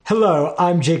Hello,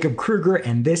 I'm Jacob Kruger,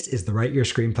 and this is the Write Your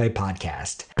Screenplay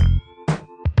podcast.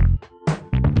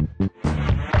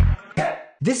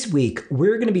 This week,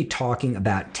 we're going to be talking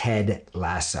about Ted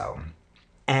Lasso.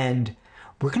 And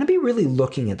we're going to be really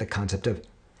looking at the concept of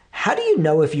how do you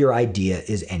know if your idea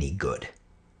is any good?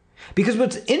 Because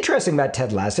what's interesting about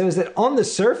Ted Lasso is that on the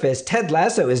surface, Ted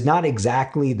Lasso is not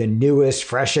exactly the newest,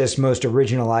 freshest, most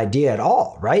original idea at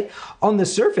all, right? On the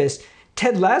surface,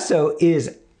 Ted Lasso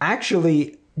is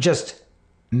actually just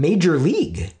Major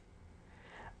League.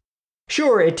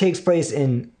 Sure, it takes place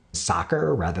in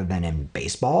soccer rather than in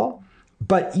baseball,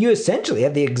 but you essentially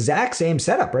have the exact same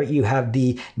setup, right? You have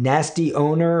the nasty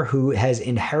owner who has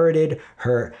inherited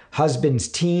her husband's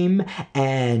team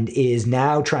and is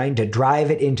now trying to drive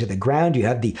it into the ground. You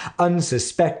have the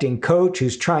unsuspecting coach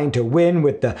who's trying to win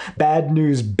with the bad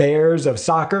news bears of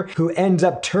soccer, who ends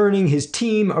up turning his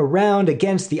team around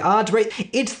against the odds, right?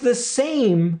 It's the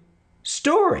same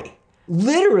story,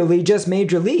 literally just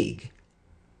Major League.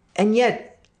 And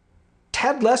yet,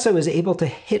 Ted Lasso is able to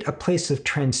hit a place of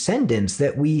transcendence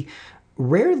that we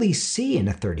rarely see in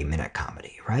a 30-minute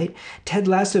comedy, right? Ted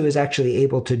Lasso is actually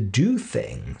able to do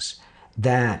things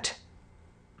that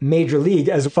Major League,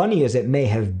 as funny as it may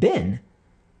have been,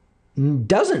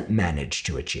 doesn't manage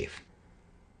to achieve.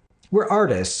 We're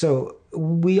artists, so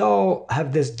we all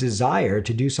have this desire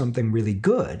to do something really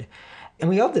good. And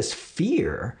we have this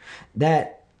fear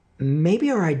that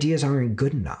maybe our ideas aren't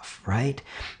good enough, right?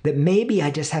 That maybe I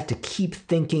just have to keep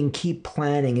thinking, keep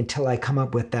planning until I come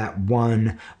up with that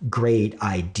one great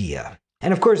idea.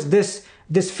 And of course, this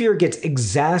fear gets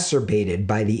exacerbated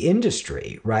by the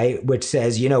industry, right? Which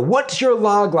says, what's your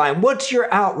log line? What's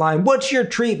your outline? What's your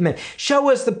treatment?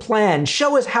 Show us the plan.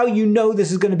 Show us how you know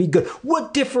this is going to be good.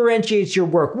 What differentiates your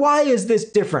work? Why is this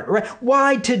different, right?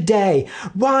 Why today?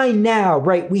 Why now,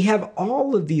 right? We have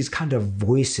all of these kind of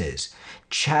voices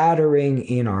chattering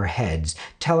in our heads,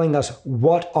 telling us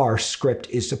what our script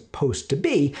is supposed to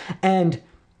be. And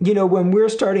when we're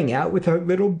starting out with a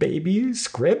little baby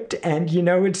script and,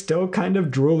 it's still kind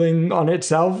of drooling on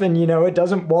itself and, it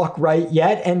doesn't walk right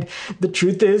yet. And the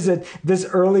truth is at this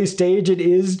early stage, it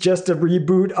is just a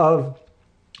reboot of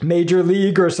Major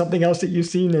League or something else that you've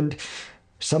seen, and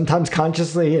sometimes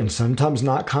consciously and sometimes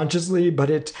not consciously,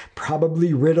 but it's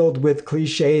probably riddled with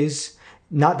cliches,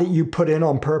 not that you put in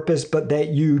on purpose, but that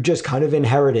you just kind of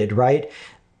inherited, right?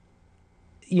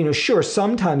 Sure,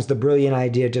 sometimes the brilliant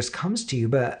idea just comes to you,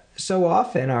 but so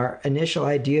often our initial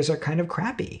ideas are kind of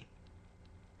crappy.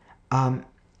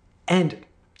 And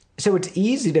so it's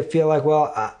easy to feel like,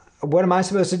 well, what am I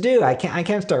supposed to do? I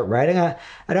can't start writing. I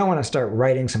don't want to start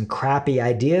writing some crappy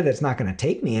idea that's not going to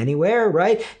take me anywhere,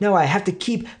 right? No, I have to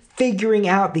keep figuring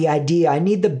out the idea. I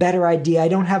need the better idea. I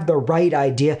don't have the right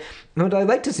idea. And what I'd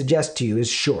like to suggest to you is,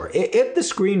 sure, if the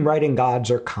screenwriting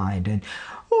gods are kind and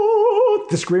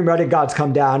the screenwriting gods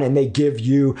come down and they give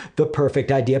you the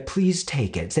perfect idea, please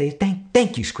take it. Say,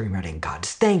 thank you, screenwriting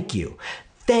gods. Thank you.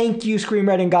 Thank you,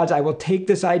 screenwriting gods. I will take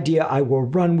this idea. I will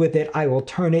run with it. I will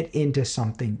turn it into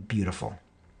something beautiful.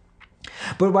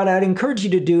 But what I'd encourage you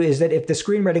to do is that if the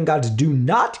screenwriting gods do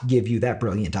not give you that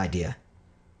brilliant idea,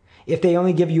 if they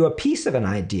only give you a piece of an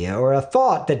idea or a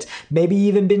thought that's maybe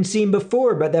even been seen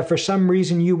before, but that for some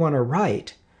reason you want to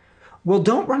write, well,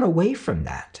 don't run away from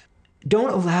that.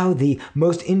 Don't allow the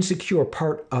most insecure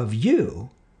part of you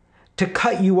to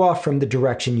cut you off from the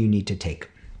direction you need to take.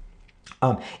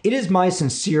 It is my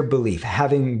sincere belief,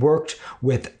 having worked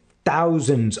with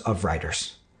thousands of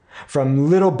writers, from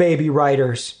little baby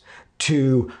writers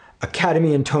to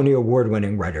Academy and Tony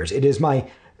Award-winning writers, it is my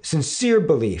sincere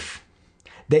belief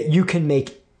that you can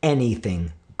make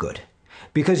anything good.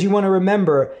 Because you want to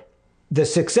remember, the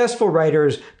successful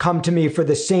writers come to me for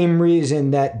the same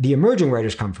reason that the emerging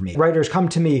writers come for me. Writers come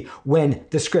to me when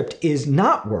the script is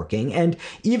not working, and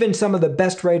even some of the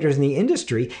best writers in the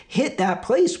industry hit that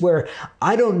place where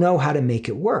I don't know how to make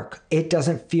it work. It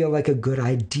doesn't feel like a good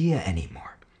idea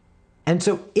anymore. And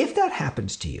so if that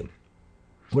happens to you,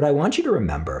 what I want you to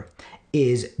remember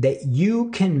is that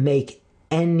you can make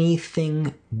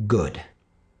anything good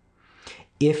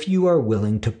if you are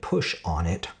willing to push on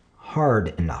it hard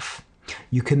enough.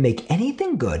 You can make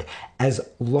anything good as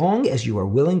long as you are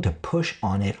willing to push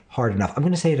on it hard enough. I'm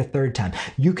going to say it a third time.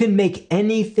 You can make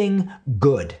anything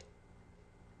good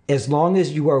as long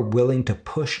as you are willing to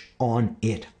push on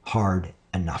it hard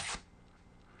enough.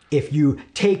 If you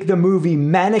take the movie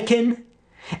Mannequin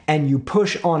and you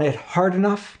push on it hard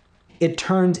enough, it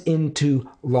turns into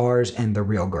Lars and the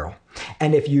Real Girl.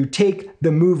 And if you take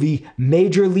the movie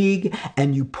Major League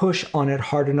and you push on it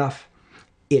hard enough,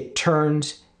 it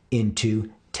turns into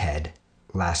Ted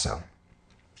Lasso.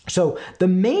 So the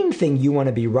main thing you want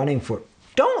to be running for,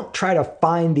 don't try to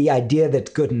find the idea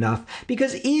that's good enough,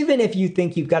 because even if you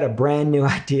think you've got a brand new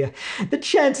idea, the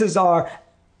chances are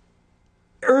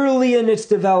early in its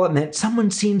development,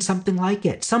 someone's seen something like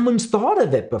it. Someone's thought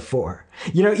of it before.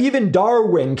 Even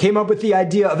Darwin came up with the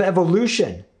idea of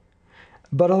evolution.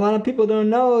 But a lot of people don't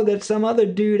know that some other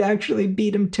dude actually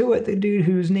beat him to it. The dude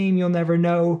whose name you'll never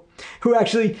know, who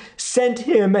actually sent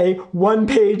him a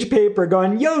one-page paper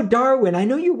going, "Yo, Darwin, I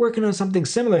know you're working on something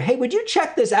similar. Hey, would you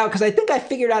check this out? Because I think I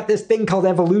figured out this thing called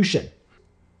evolution."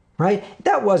 Right?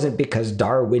 That wasn't because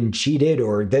Darwin cheated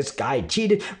or this guy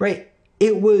cheated, right?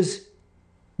 It was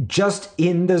just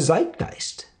in the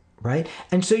zeitgeist, right?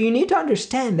 And so you need to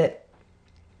understand that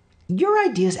your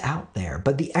idea is out there,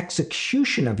 but the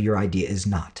execution of your idea is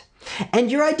not.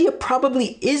 And your idea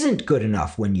probably isn't good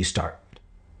enough when you start.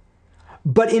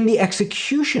 But in the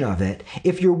execution of it,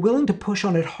 if you're willing to push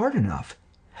on it hard enough,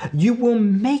 you will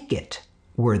make it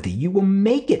worthy. You will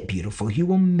make it beautiful. You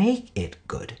will make it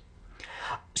good.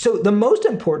 So the most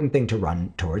important thing to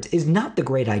run towards is not the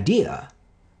great idea.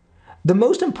 The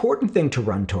most important thing to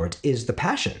run towards is the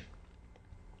passion.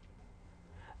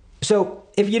 So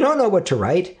if you don't know what to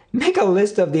write, make a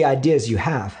list of the ideas you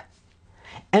have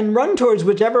and run towards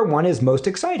whichever one is most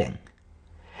exciting.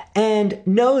 And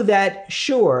know that,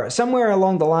 sure, somewhere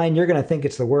along the line, you're going to think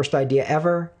it's the worst idea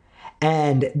ever.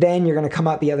 And then you're going to come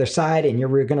out the other side and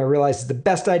you're going to realize it's the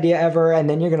best idea ever. And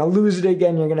then you're going to lose it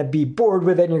again. You're going to be bored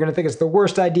with it. And you're going to think it's the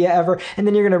worst idea ever. And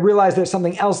then you're going to realize that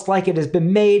something else like it has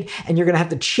been made. And you're going to have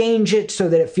to change it so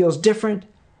that it feels different.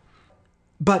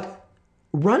 But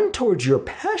run towards your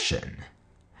passion,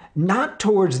 not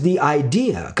towards the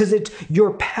idea, because it's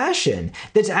your passion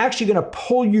that's actually going to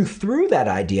pull you through that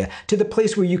idea to the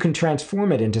place where you can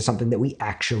transform it into something that we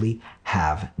actually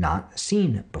have not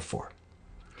seen before.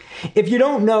 If you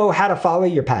don't know how to follow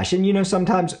your passion,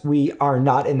 sometimes we are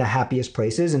not in the happiest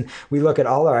places and we look at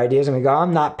all our ideas and we go,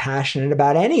 I'm not passionate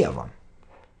about any of them.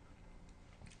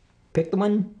 Pick the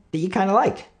one that you kind of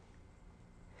like.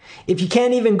 If you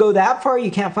can't even go that far,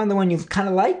 you can't find the one you kind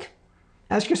of like,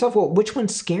 ask yourself, well, which one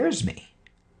scares me?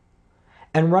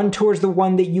 And run towards the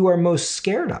one that you are most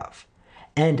scared of.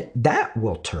 And that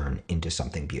will turn into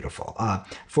something beautiful.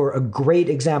 For a great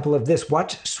example of this,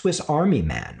 watch Swiss Army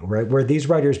Man, right, where these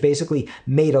writers basically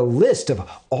made a list of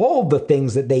all the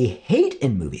things that they hate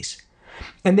in movies,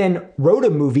 and then wrote a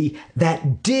movie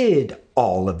that did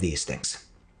all of these things.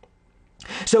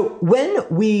 So when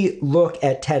we look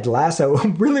at Ted Lasso,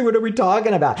 really, what are we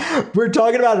talking about? We're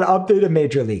talking about an update of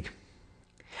Major League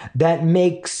that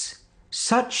makes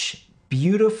such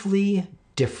beautifully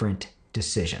different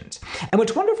decisions. And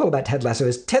what's wonderful about Ted Lasso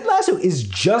is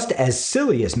just as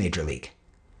silly as Major League.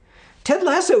 Ted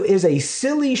Lasso is a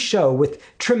silly show with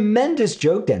tremendous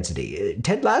joke density.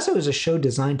 Ted Lasso is a show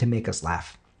designed to make us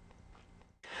laugh.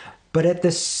 But at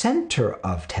the center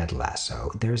of Ted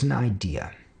Lasso, there's an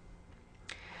idea.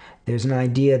 There's an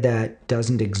idea that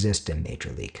doesn't exist in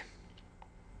Major League.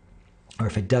 Or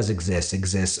if it does exist,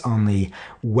 exists only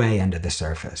way under the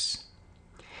surface.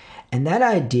 And that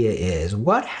idea is,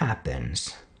 what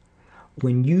happens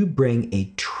when you bring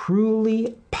a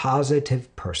truly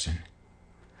positive person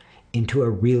into a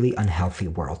really unhealthy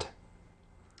world?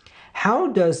 How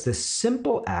does the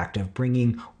simple act of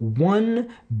bringing one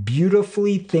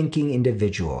beautifully thinking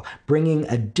individual, bringing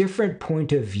a different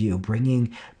point of view,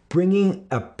 bringing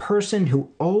a person who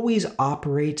always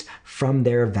operates from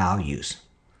their values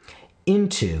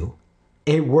into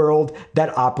a world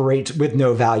that operates with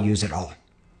no values at all?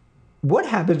 What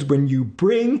happens when you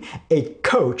bring a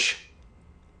coach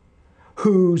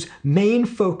whose main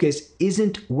focus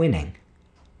isn't winning,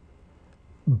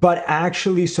 but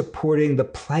actually supporting the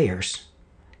players,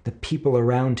 the people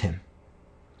around him,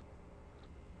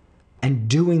 and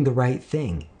doing the right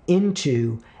thing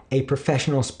into a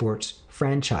professional sports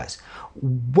franchise?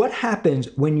 What happens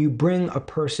when you bring a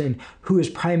person who is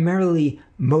primarily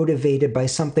motivated by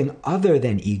something other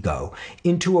than ego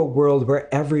into a world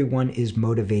where everyone is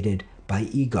motivated by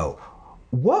ego?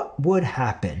 What would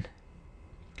happen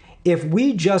if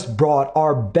we just brought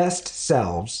our best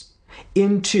selves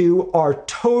into our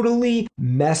totally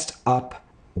messed up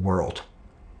world?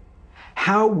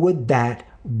 How would that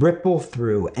ripple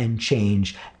through and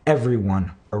change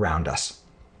everyone around us?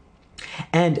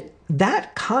 And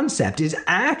that concept is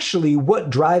actually what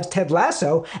drives Ted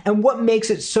Lasso and what makes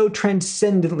it so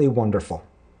transcendently wonderful.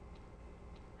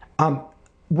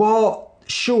 While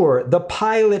sure, the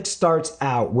pilot starts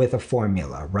out with a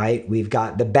formula, right? We've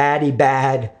got the baddie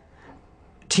bad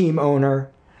team owner.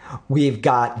 We've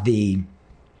got the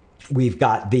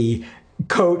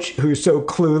coach who's so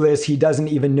clueless he doesn't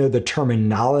even know the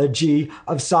terminology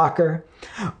of soccer.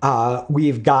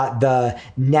 We've got the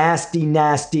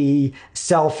nasty,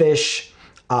 selfish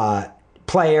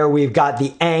player. We've got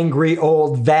the angry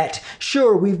old vet.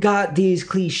 Sure, we've got these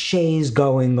cliches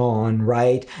going on,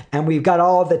 right? And we've got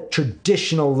all the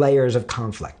traditional layers of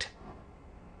conflict.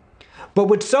 But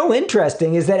what's so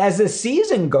interesting is that as the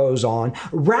season goes on,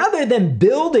 rather than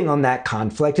building on that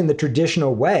conflict in the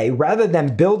traditional way, rather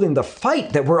than building the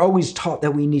fight that we're always taught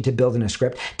that we need to build in a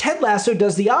script, Ted Lasso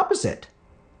does the opposite.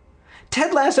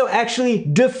 Ted Lasso actually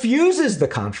diffuses the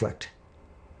conflict.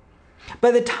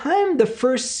 By the time the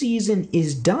first season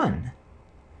is done,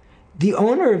 the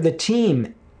owner of the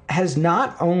team has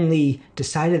not only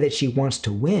decided that she wants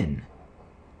to win,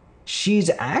 she's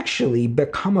actually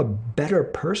become a better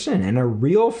person and a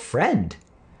real friend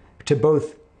to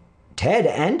both Ted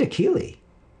and to Keely.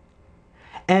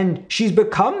 And she's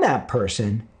become that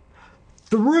person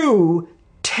through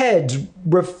Ted's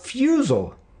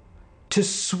refusal to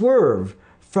swerve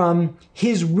from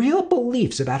his real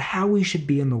beliefs about how we should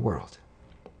be in the world.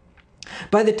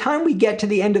 By the time we get to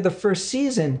the end of the first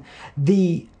season,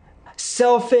 the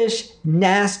selfish,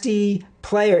 nasty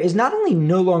player is not only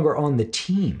no longer on the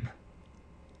team,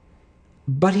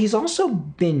 but he's also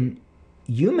been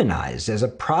humanized as a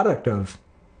product of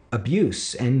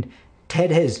abuse, and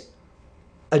Ted has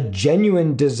a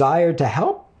genuine desire to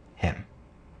help him.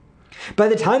 By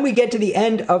the time we get to the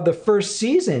end of the first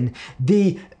season,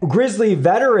 the grizzly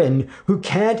veteran who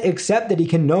can't accept that he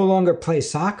can no longer play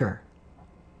soccer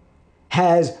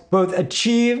has both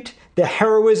achieved the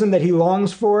heroism that he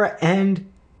longs for and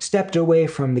stepped away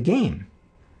from the game.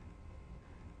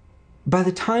 By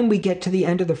the time we get to the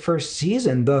end of the first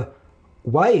season, the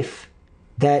wife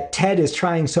that Ted is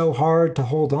trying so hard to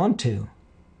hold on to,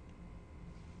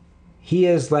 he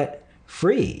is let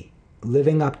free,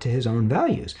 living up to his own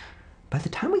values. By the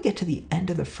time we get to the end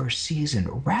of the first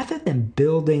season, rather than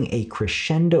building a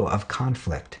crescendo of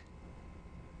conflict,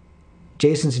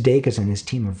 Jason Sudeikis and his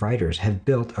team of writers have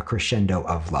built a crescendo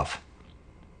of love.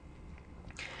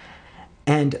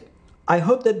 And I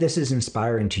hope that this is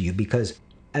inspiring to you, because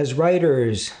as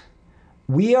writers,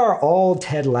 we are all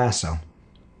Ted Lasso.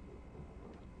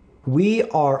 We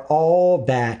are all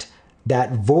that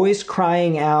voice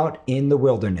crying out in the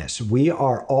wilderness. We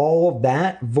are all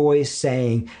that voice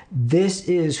saying, this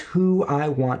is who I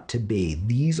want to be.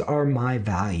 These are my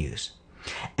values.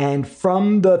 And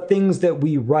from the things that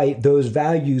we write, those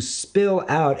values spill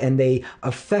out and they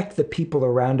affect the people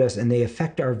around us and they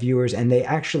affect our viewers and they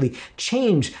actually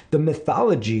change the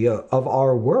mythology of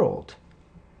our world.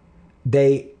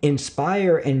 They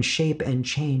inspire and shape and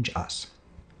change us.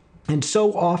 And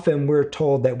so often we're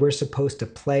told that we're supposed to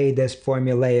play this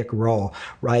formulaic role,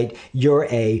 right? You're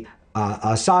a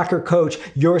soccer coach,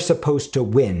 you're supposed to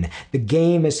win. The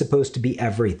game is supposed to be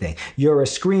everything. You're a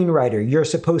screenwriter, you're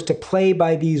supposed to play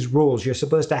by these rules. You're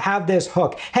supposed to have this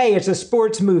hook. Hey, it's a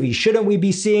sports movie. Shouldn't we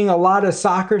be seeing a lot of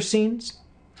soccer scenes?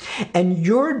 And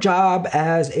your job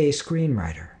as a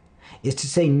screenwriter is to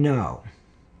say no.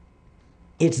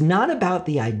 It's not about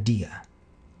the idea.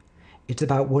 It's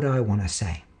about what do I want to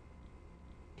say.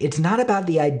 It's not about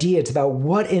the idea, it's about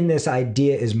what in this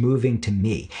idea is moving to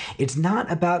me. It's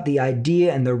not about the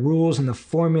idea and the rules and the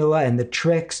formula and the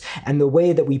tricks and the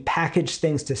way that we package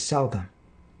things to sell them.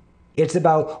 It's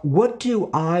about what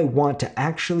do I want to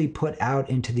actually put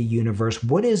out into the universe?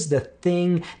 What is the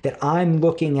thing that I'm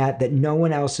looking at that no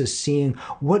one else is seeing?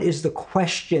 What is the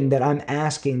question that I'm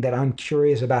asking that I'm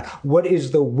curious about? What is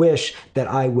the wish that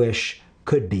I wish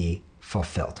could be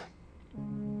fulfilled?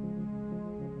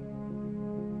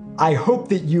 I hope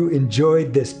that you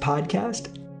enjoyed this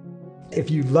podcast.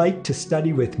 If you'd like to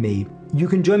study with me, you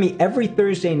can join me every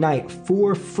Thursday night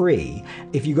for free.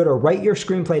 If you go to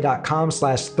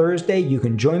writeyourscreenplay.com/Thursday, you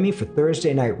can join me for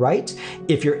Thursday Night Writes.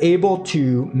 If you're able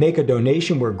to make a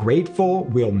donation, we're grateful.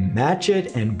 We'll match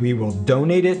it and we will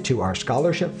donate it to our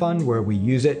scholarship fund, where we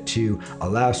use it to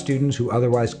allow students who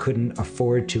otherwise couldn't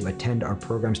afford to attend our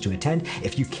programs to attend.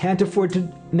 If you can't afford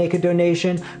to make a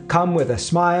donation, come with a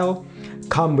smile.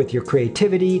 Come with your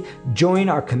creativity, join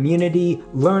our community,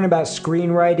 learn about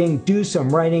screenwriting, do some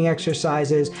writing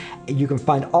exercises. You can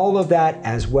find all of that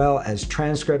as well as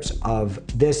transcripts of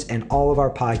this and all of our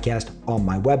podcasts on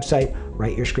my website,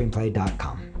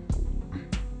 writeyourscreenplay.com.